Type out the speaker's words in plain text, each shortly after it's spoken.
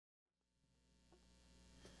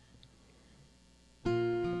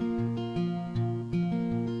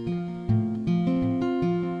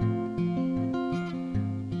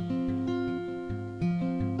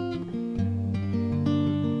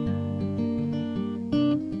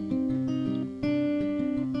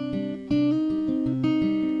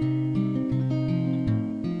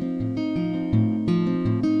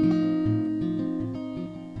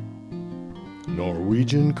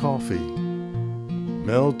Norwegian coffee,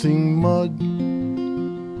 melting mud,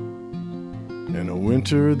 and a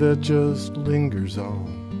winter that just lingers on.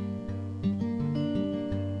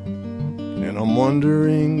 And I'm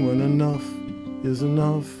wondering when enough is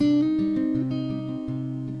enough,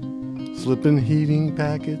 slipping heating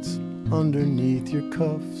packets underneath your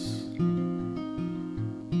cuffs.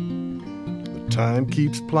 The time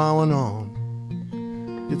keeps plowing on,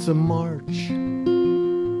 it's a march,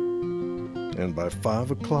 and by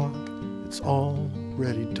 5 o'clock it's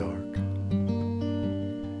already dark.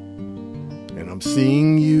 And I'm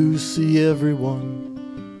seeing you see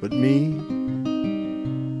everyone but me,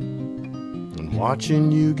 and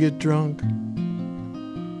watching you get drunk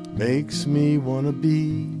makes me wanna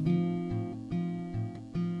be.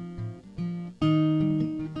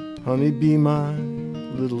 Honey, be my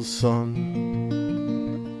little sun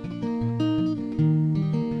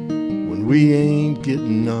when we ain't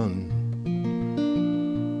getting none.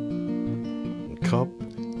 Cup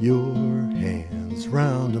your hands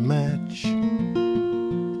round a match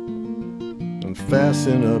and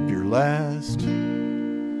fasten up your last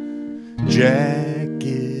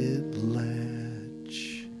jacket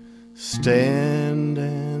latch. Stand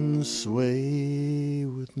and sway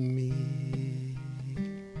with me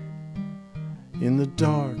in the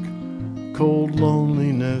dark, cold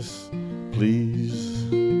loneliness, please.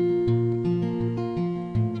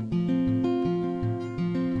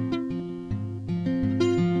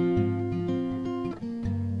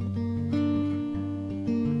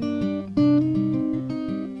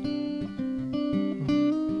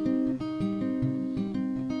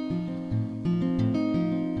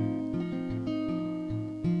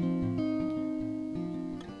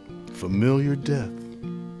 Familiar death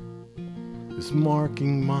is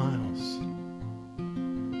marking miles.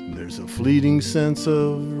 There's a fleeting sense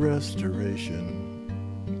of restoration.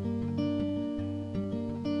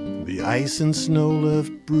 The ice and snow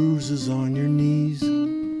left bruises on your knees,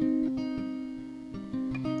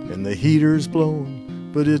 and the heater's blowing,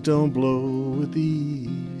 but it don't blow with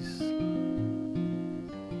ease.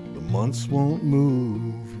 The months won't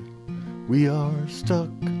move, we are stuck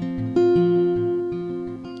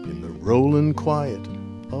rolling quiet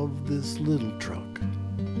of this little truck.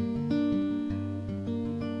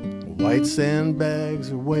 White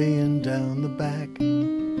sandbags are weighing down the back,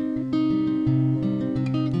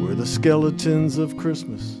 where the skeletons of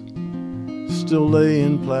Christmas still lay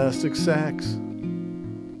in plastic sacks.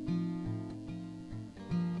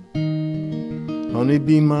 Honey,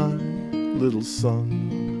 be my little sun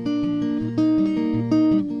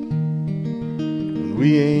when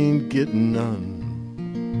we ain't getting none.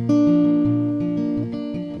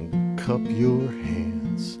 Cup your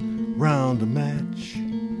hands round a match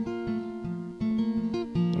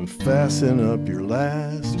and fasten up your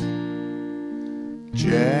last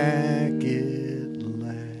jacket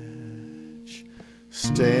latch.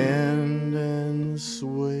 Stand and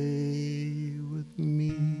sway with me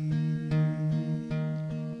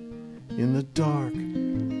in the dark,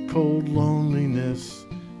 cold loneliness,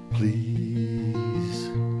 please.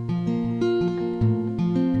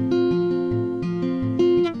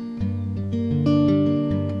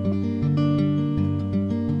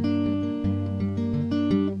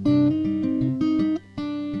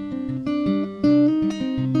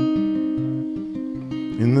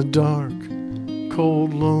 In the dark,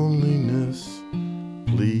 cold loneliness,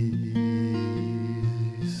 please.